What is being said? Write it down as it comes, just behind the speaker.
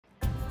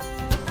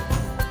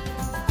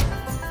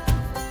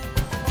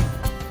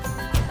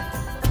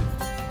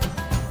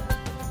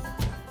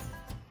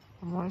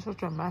It's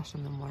such a mess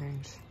in the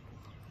mornings.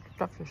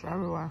 Stuff just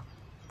everywhere.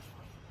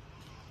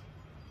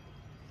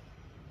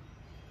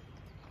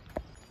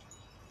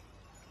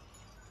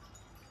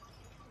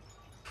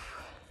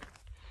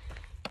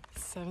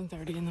 It's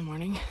 7:30 in the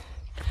morning.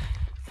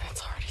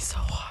 It's already so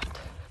hot.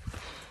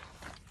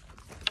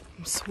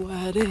 I'm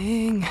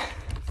sweating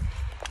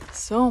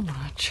so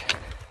much.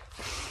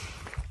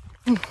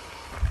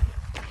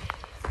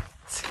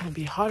 It's gonna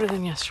be hotter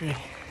than yesterday.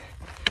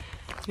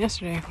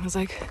 Yesterday it was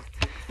like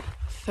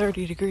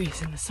 30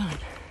 degrees in the sun.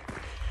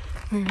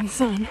 We were in the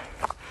sun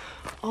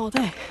all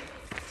day.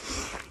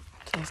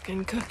 So I was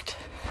getting cooked.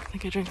 I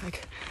think I drank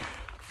like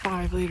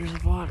 5 liters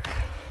of water.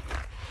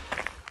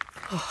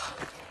 Oh,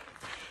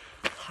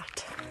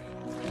 hot.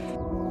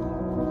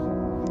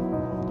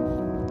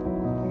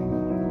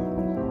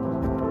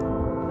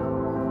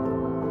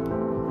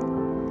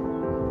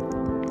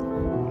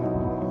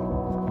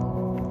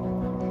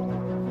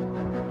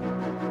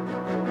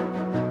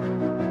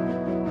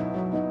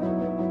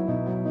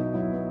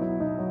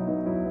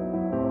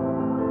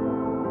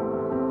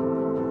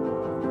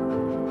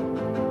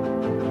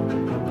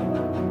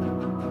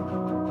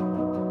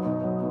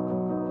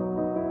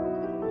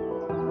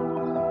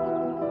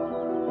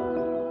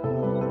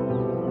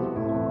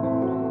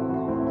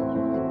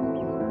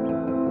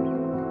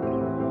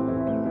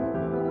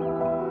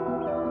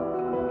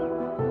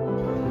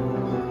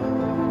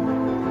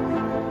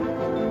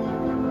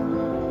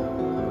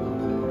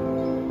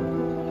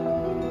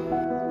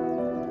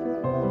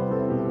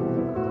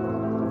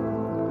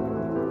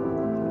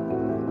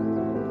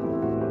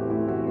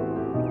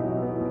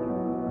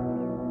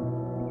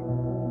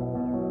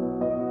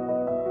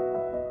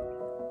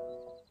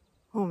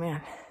 Oh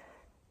man,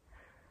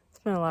 it's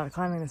been a lot of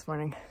climbing this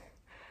morning.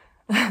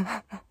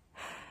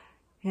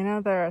 You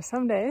know, there are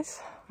some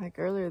days, like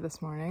earlier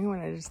this morning,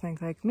 when I just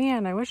think like,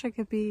 man, I wish I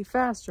could be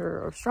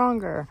faster or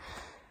stronger.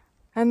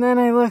 And then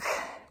I look,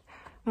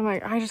 I'm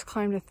like, I just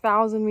climbed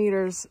 1,000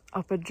 meters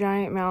up a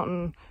giant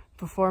mountain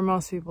before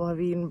most people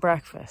have eaten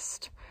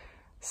breakfast.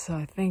 So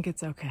I think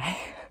it's okay.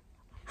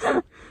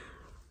 But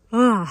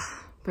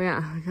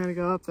yeah, I gotta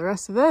go up the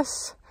rest of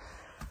this,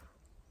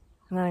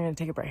 and then I'm gonna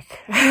take a break.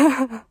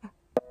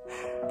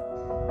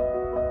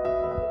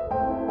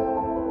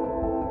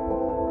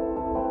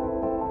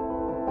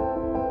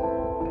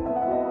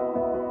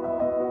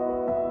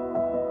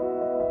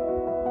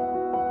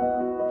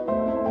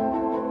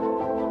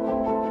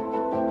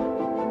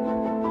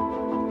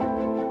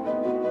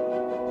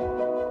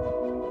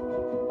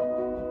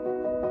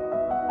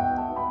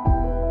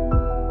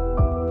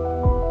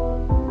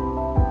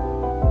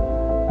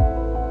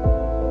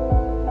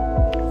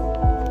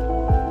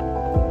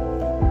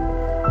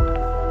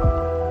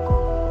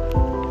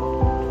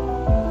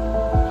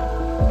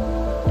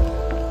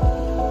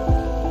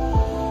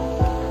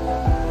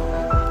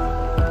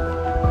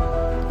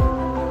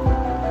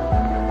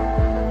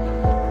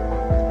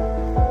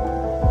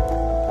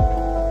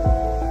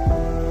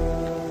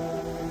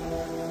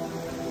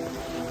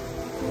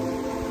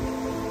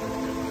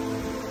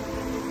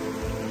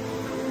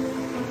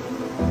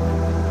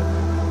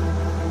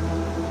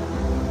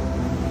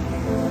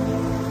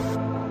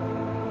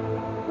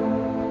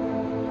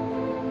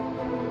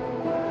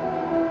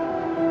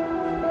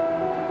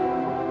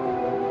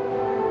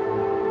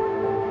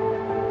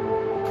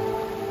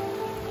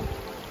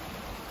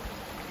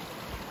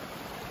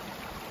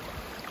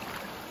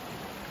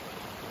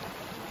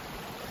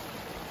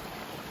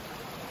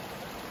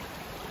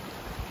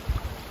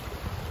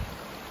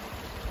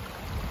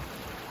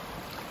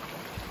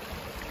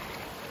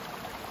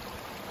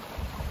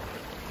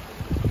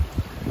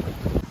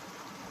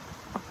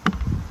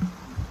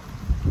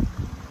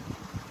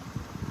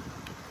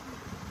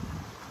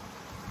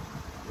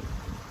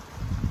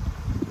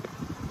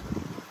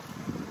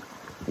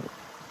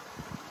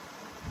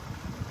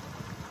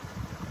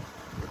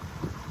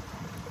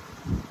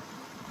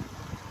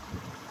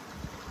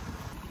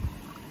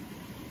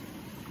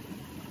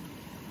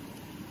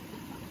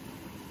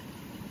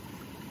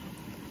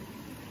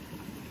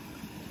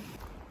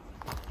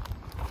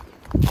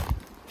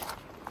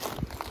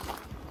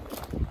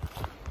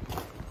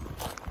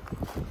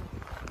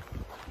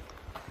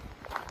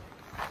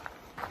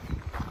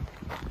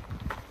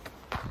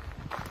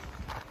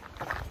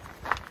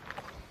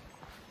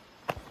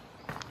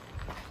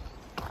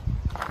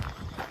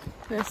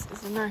 This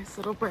is a nice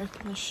little break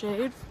in the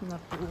shade from the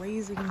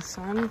blazing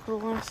sun for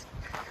the last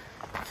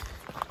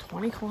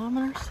 20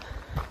 kilometers.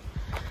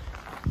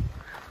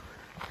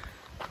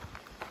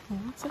 Well,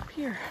 what's up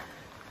here?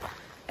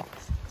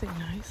 Something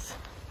nice.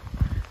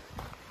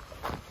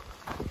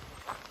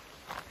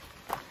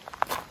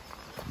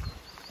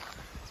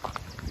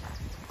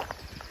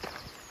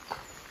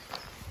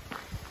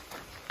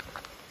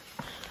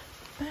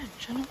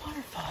 Bench and a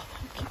waterfall.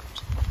 How cute.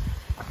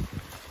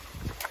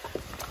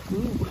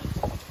 Ooh.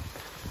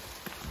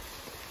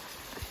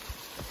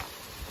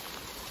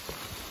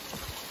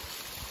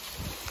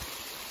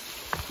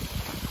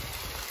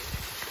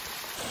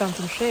 Found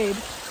some shade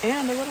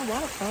and a little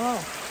waterfall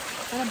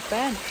and a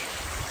bench.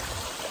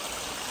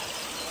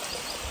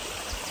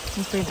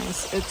 It's pretty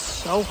nice. It's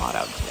so hot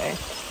out today.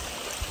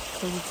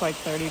 Because it's like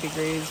 30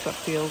 degrees, but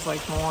feels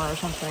like more or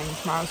something.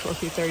 Tomorrow's supposed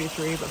to be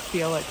 33, but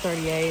feel like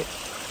 38.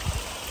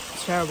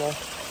 It's terrible.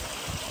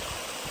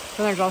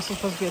 Then there's also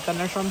supposed to be a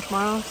thunderstorm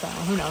tomorrow, so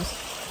who knows.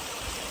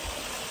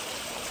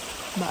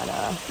 But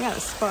yeah,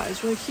 this spot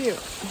is really cute.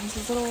 It has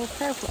these little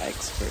prayer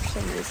flags for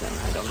some reason.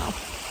 I don't know.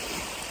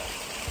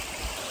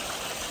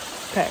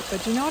 Okay,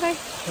 but do you know what I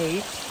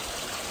hate?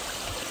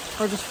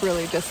 Or just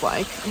really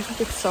dislike? I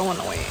think it's so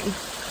annoying.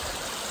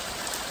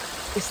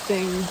 This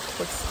thing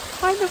looks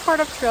kind of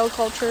part of trail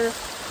culture.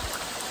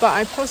 But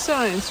I posted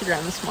on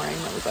Instagram this morning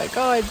that was like,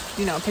 oh, a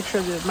picture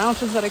of the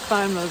mountains that I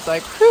climbed. I was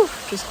like, whew,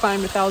 just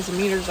climbed 1,000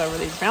 meters over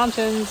these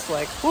mountains.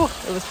 Like, whew,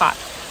 it was hot.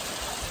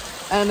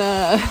 And,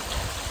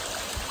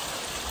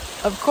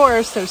 of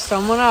course, there's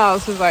someone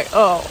else who's like,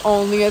 oh,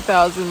 only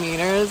 1,000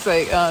 meters?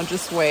 Like, oh,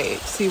 just wait,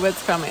 see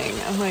what's coming.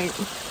 I'm like,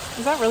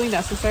 is that really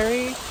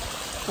necessary?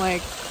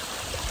 Like,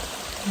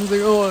 I was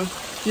like, oh,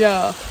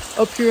 yeah,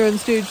 up here on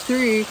stage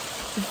 3,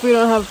 if we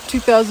don't have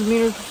 2,000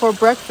 meters before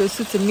breakfast,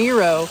 it's a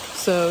Nero,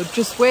 so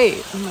just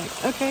wait. I'm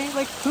like, okay,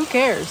 like, who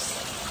cares?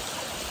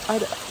 I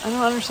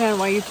don't understand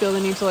why you feel the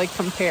need to, like,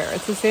 compare.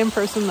 It's the same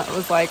person that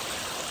was like,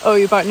 oh,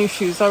 you bought new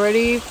shoes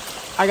already?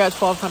 I got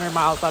 1,200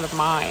 miles out of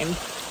mine,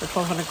 or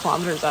 1,200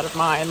 kilometers out of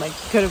mine. Like,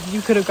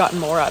 you could have gotten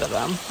more out of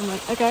them. I'm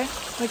like, okay,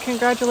 like,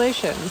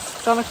 congratulations.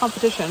 It's not a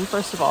competition,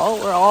 first of all.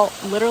 We're all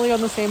literally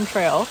on the same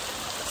trail.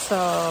 So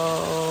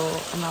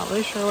I'm not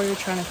really sure why you're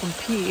trying to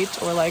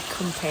compete or, like,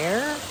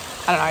 compare.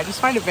 I don't know, I just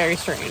find it very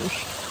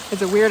strange.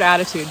 It's a weird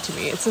attitude to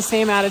me. It's the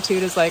same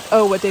attitude as like,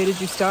 oh, what day did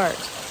you start?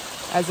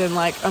 As in,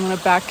 like, I'm going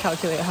to back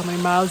calculate how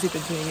many miles you've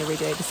been doing every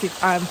day to see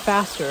if I'm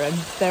faster and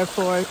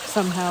therefore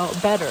somehow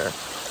better.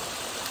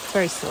 It's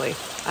very silly.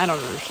 I don't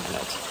understand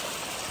it.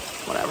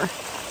 Whatever.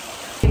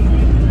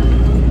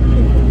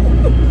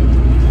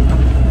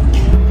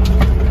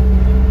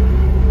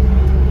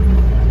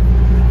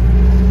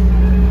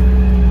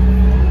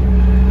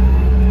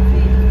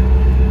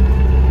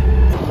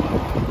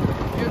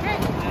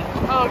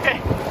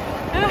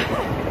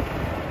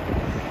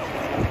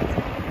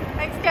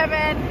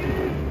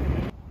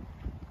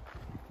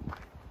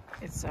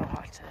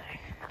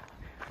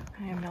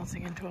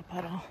 Into a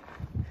puddle.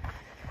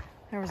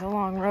 There was a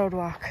long road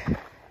walk.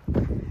 I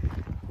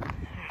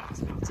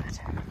almost melted.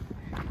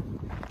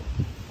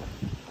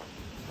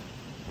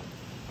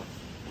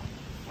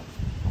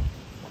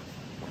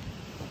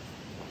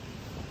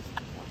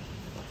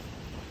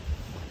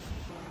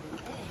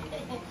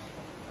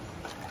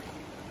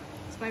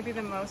 This might be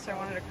the most I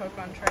wanted to coke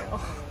on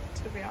trail,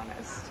 to be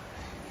honest.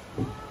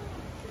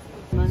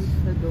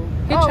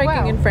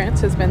 Hitchhiking in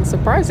France has been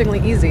surprisingly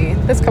easy.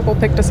 This couple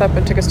picked us up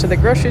and took us to the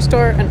grocery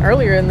store, and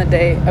earlier in the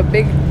day, a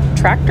big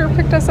tractor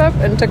picked us up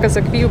and took us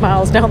a few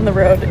miles down the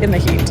road in the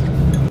heat.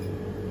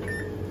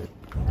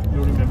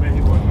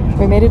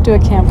 We made it to a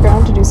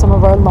campground to do some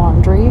of our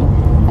laundry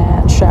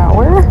and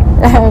shower,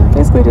 and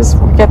basically just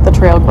get the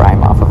trail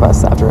grime off of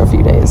us after a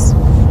few days.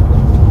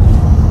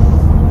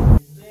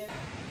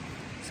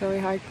 So we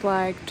hiked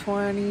like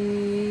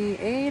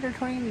 28 or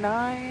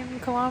 29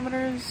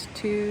 kilometers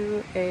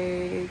to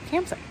a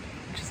campsite,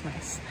 which is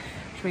nice.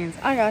 Which means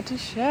I got to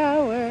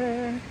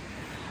shower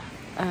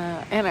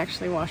and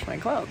actually wash my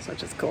clothes,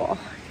 which is cool.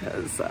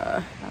 Because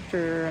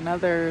after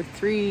another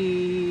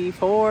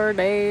 3-4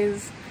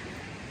 days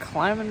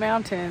climbing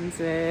mountains,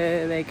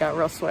 they got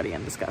real sweaty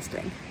and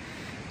disgusting.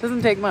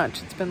 Doesn't take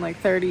much. It's been like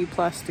 30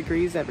 plus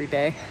degrees every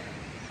day.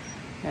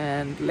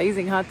 And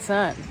blazing hot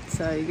sun,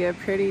 so you get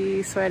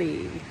pretty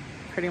sweaty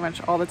pretty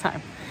much all the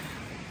time.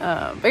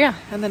 But yeah,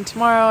 and then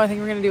tomorrow I think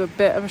we're gonna do a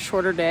bit of a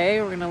shorter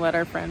day. We're gonna let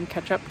our friend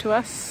catch up to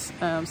us,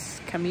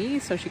 Camille,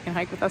 so she can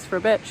hike with us for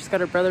a bit. She's got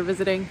her brother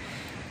visiting.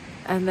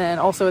 And then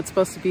also it's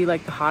supposed to be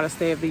like the hottest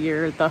day of the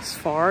year thus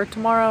far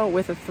tomorrow,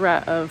 with a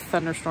threat of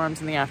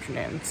thunderstorms in the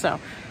afternoon. So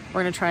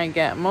we're gonna try and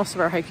get most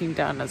of our hiking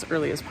done as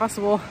early as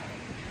possible,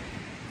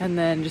 and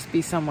then just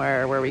be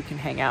somewhere where we can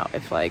hang out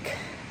if like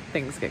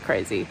things get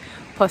crazy.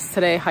 Plus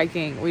today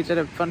hiking, we did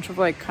a bunch of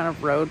like kind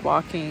of road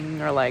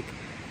walking or like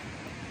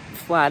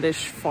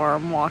flattish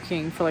farm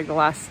walking for like the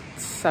last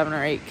 7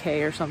 or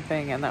 8K or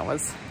something, and that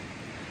was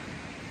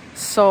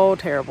so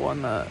terrible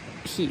in the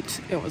heat.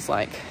 It was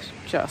like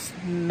just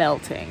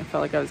melting. I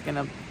felt like I was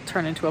gonna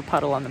turn into a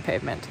puddle on the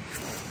pavement.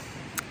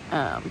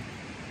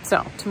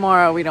 So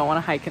tomorrow we don't want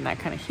to hike in that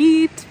kind of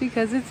heat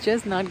because it's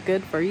just not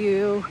good for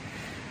you.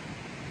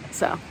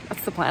 So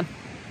that's the plan.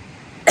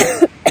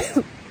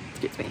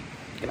 Excuse me.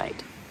 Good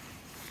night.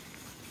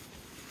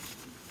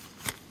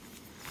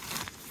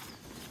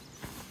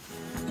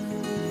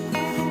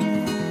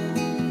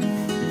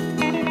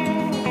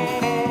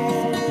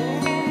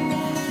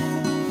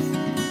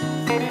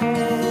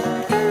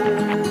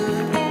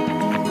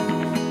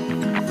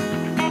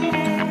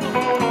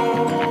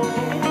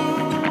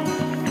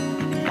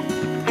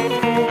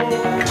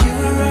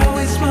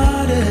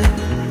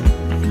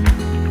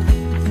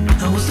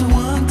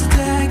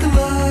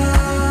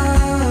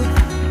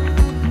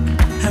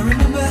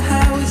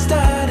 How we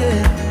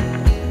started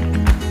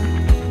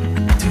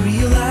to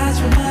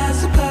realize we're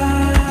miles apart.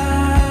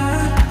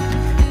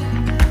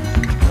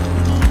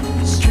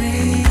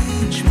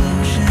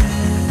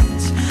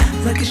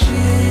 like a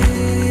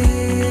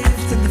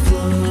shift in the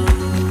flow,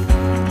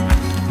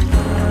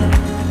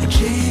 a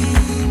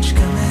change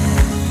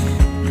coming,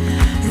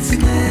 it's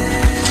inevitable.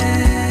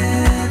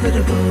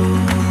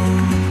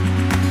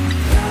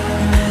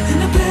 In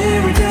a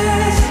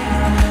paradise,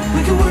 we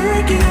can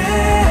work it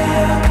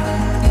out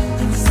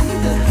and see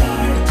the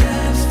hard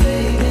times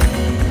fading.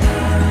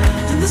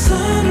 In the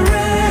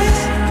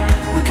sunrise,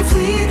 we can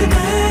flee the night.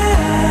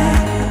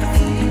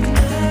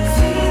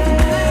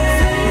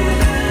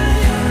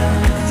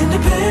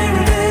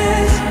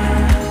 Paradise,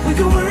 we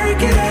can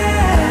work it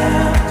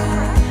out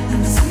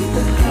and see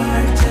the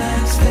hard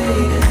times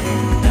fading.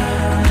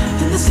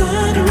 In the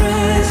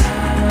sunrise,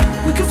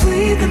 we can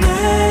flee the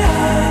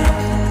night,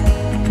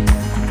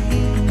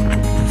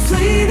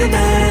 flee the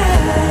night.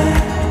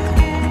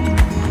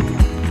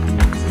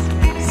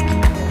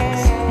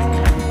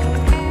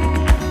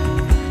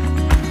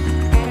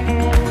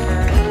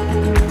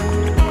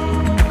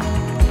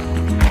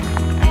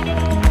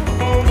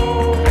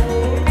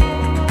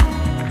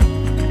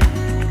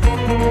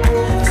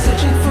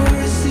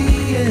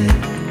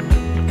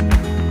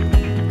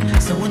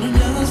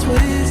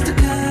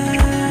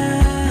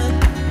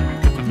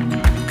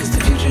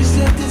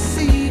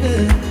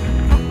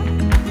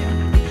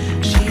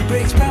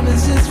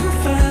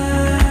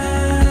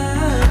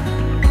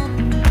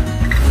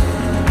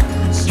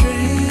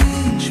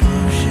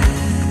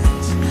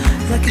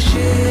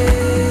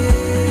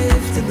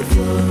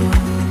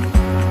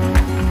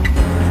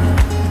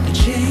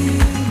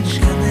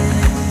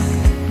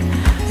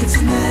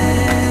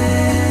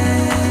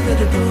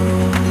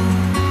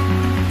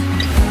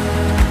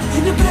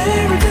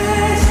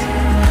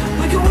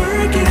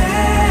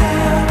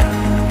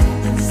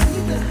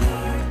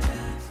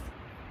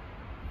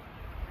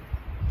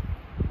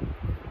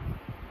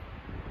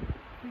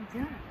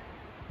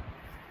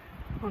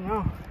 Oh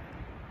no.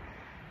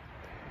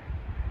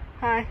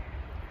 Hi.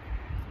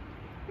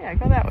 Yeah,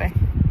 go that way.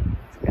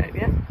 That's a good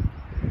idea.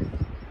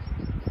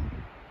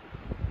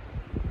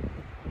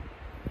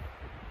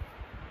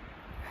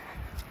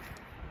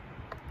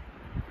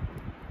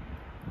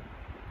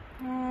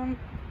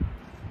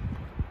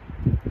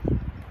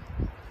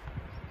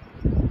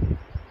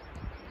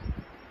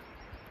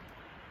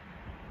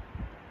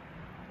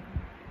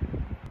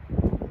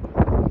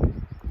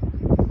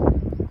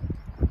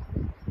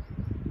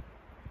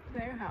 Is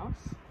that your house?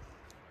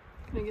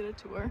 Can I get a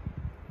tour?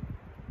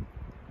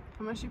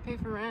 How much do you pay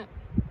for rent?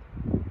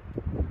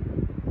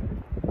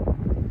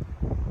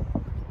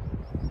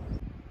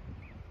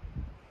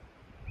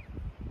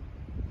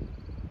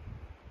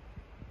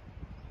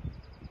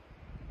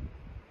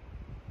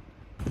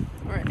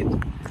 Alright,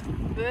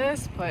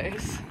 this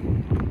place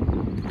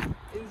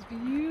is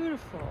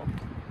beautiful.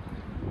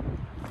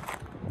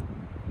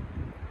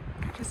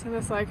 Just in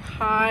this like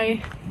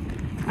high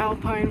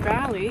alpine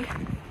valley.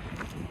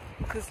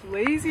 This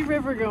lazy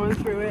river going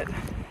through it.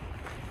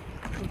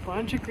 A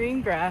bunch of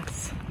green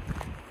grass.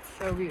 It's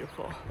so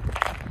beautiful.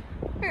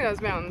 Look at those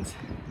mountains.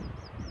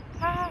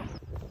 Ah.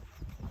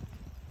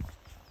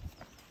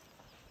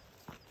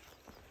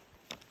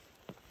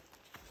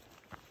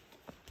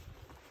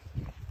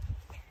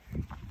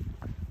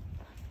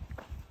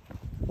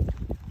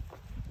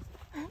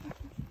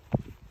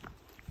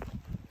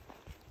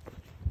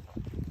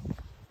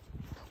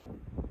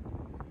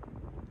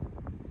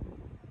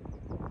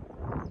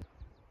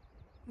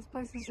 This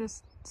place is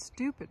just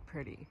stupid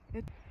pretty.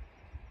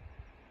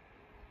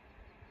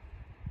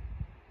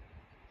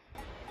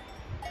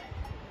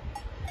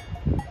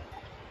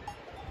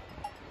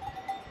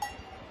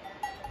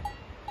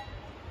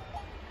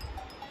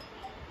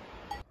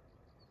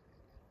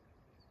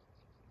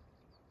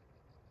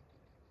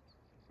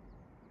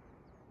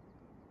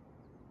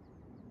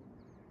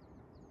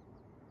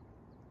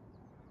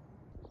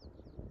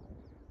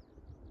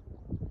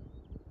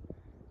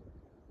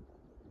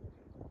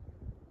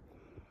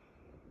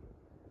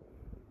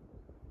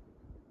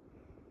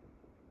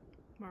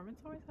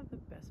 Marmots always have the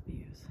best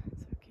views.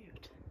 It's so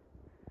cute.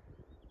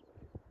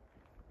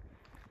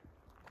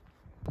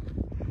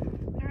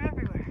 They're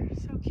everywhere.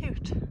 So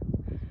cute.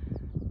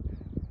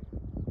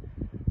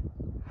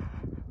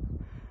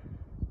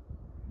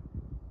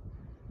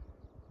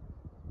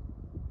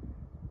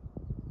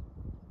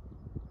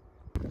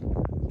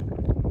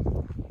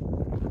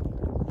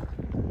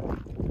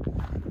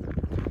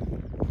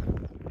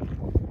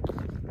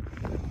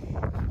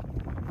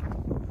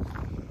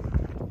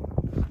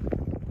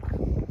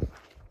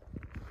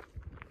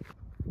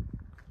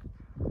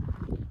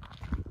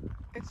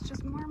 It's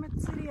just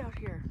Marmot City out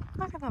here.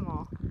 Look at them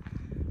all.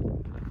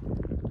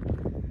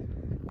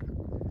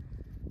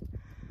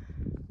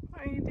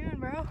 What are you doing,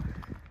 bro?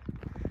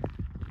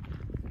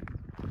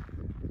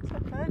 What's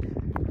up, bud?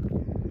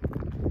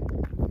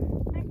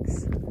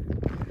 Thanks.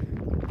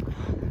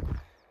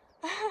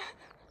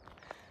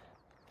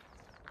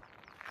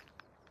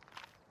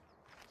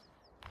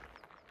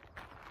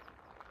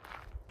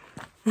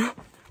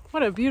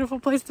 What a beautiful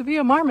place to be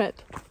a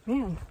marmot.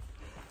 Man,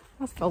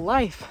 that's the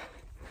life.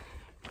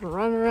 We're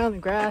running around the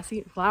grass,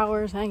 eating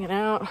flowers, hanging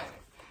out.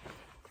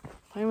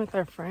 playing with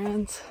our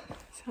friends.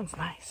 Sounds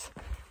nice.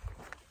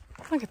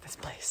 Look at this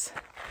place.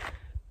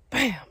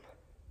 Bam!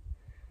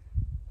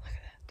 Look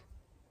at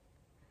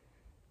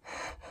that.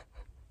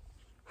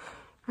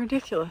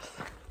 Ridiculous.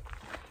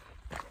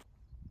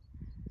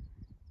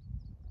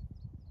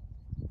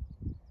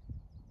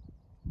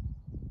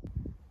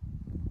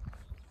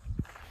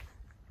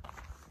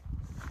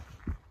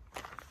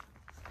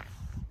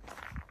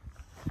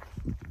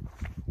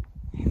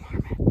 Hey,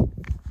 Marmot. You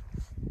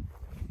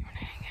want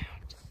to hang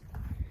out?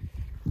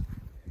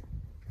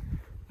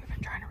 We've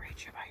been trying to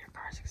reach you about your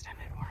car's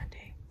extended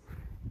warranty.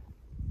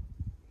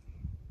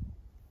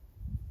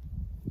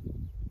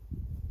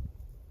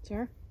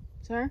 Sir?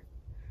 Sir?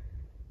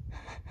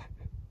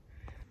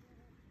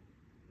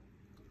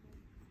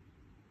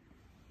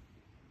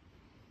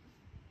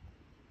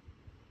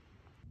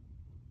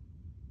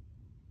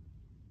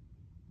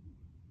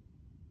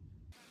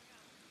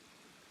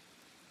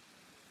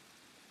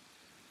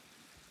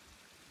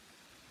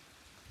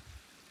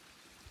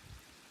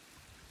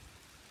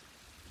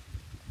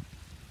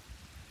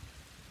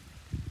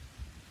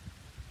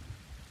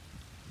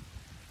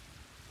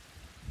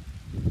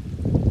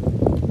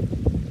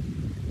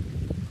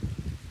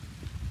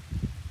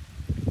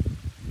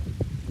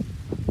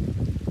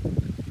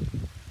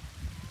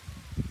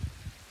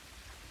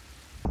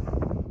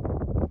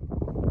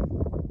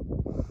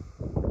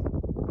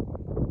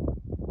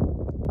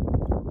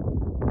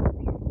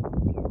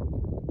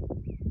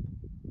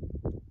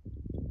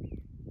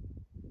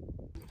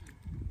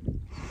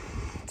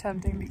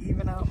 Attempting to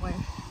even out my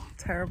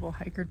terrible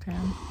hiker tan.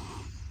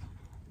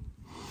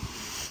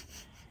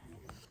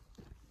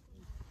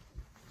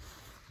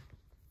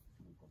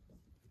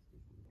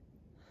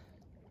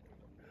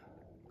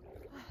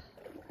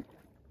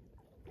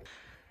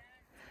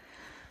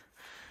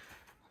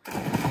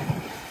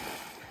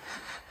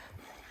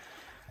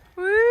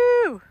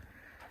 Woo!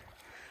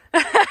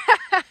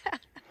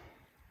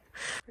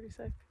 Pretty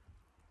sick.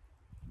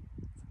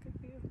 It's a good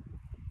view.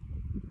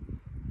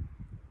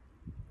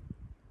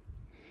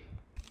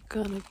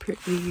 Got a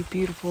pretty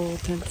beautiful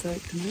tent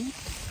site tonight.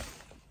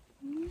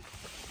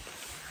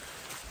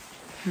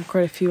 There are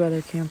quite a few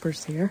other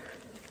campers here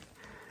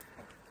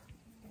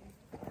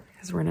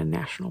because we're in a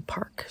national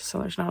park, so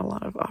there's not a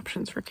lot of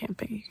options for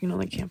camping. You can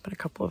only camp in a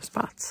couple of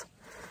spots.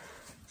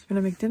 So we're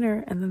gonna make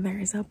dinner, and then there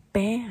is a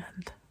band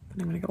that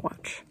I'm gonna go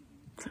watch.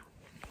 So.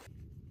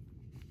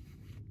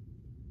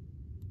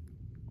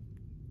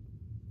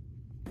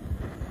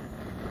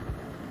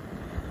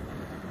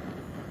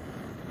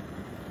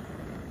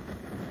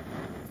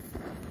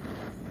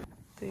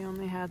 They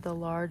only had the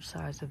large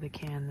size of the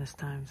can this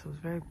time, so it was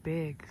very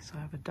big. So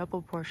I have a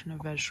double portion of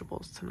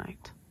vegetables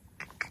tonight.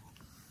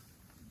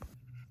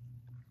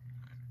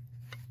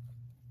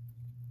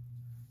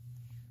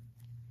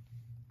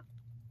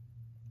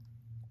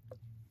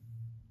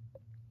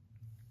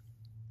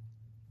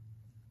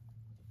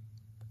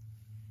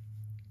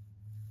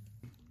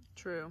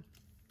 True.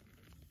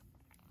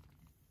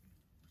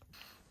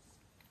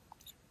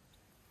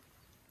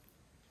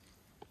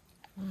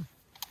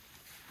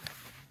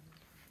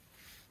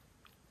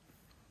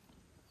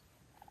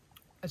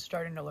 It's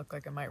starting to look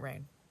like it might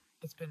rain.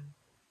 It's been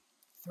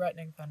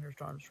threatening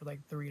thunderstorms for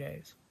like 3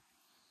 days.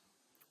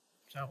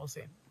 So we'll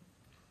see.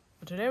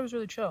 But today was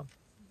really chill.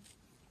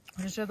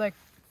 I just did like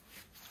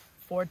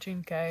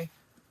 14K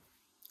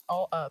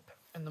all up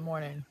in the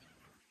morning.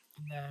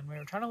 And then we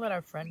were trying to let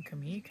our friend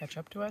Camille catch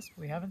up to us, but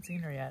we haven't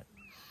seen her yet.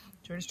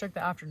 So we just took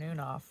the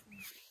afternoon off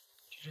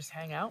to just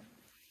hang out.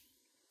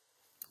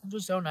 It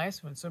was so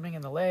nice. We went swimming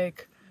in the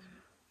lake.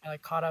 I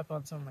like caught up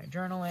on some of my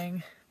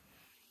journaling.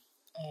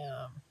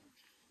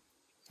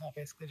 I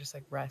basically just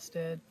like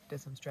rested, did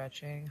some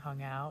stretching,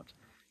 hung out,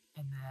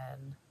 and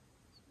then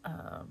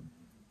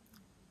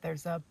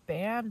there's a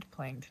band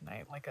playing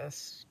tonight, like a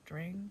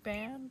string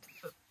band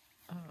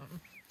that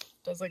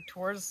does like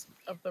tours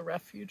of the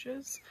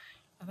refuges,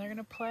 and they're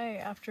gonna play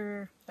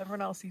after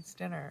everyone else eats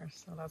dinner,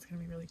 so that's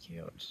gonna be really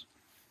cute.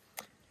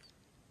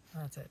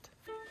 That's it.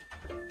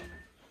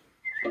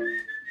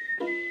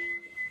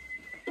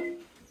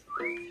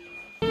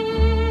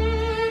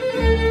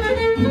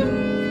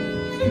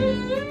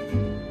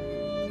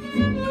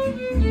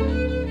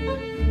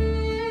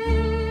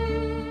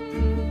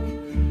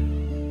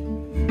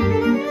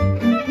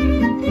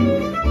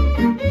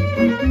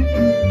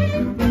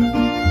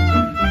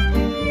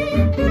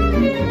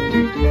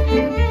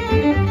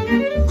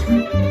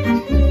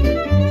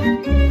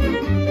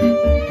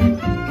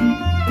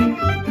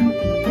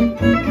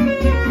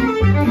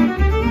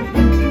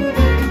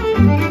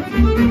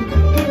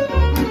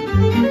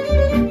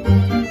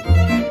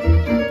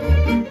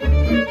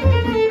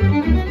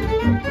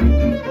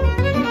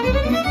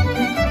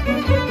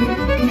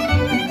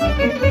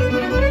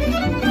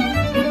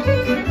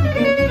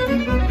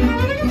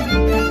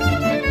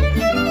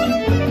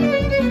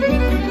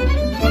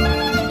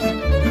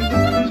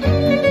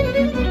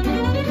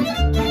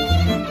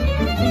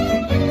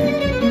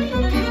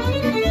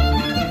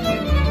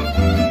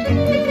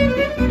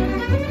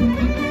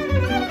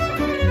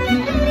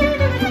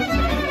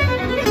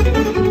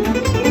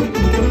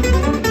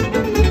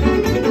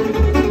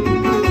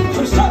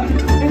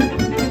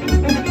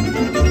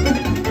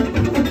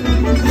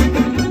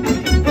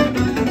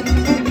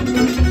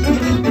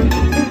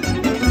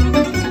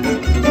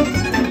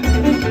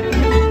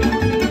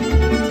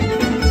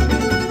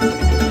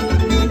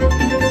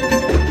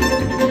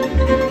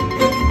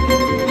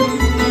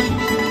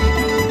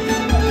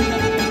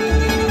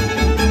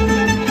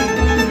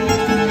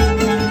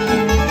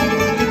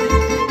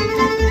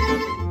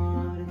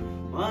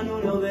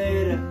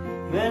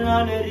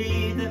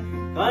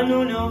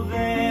 non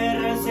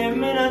ver se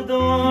me la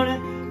donne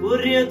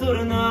vorrei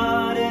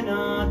tornare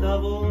nata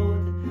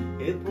volta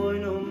e poi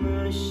non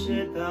me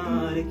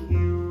scettare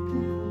più.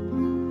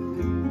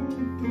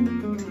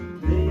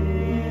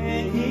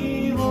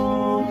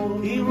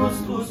 Io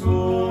sto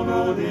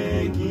solo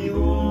di chi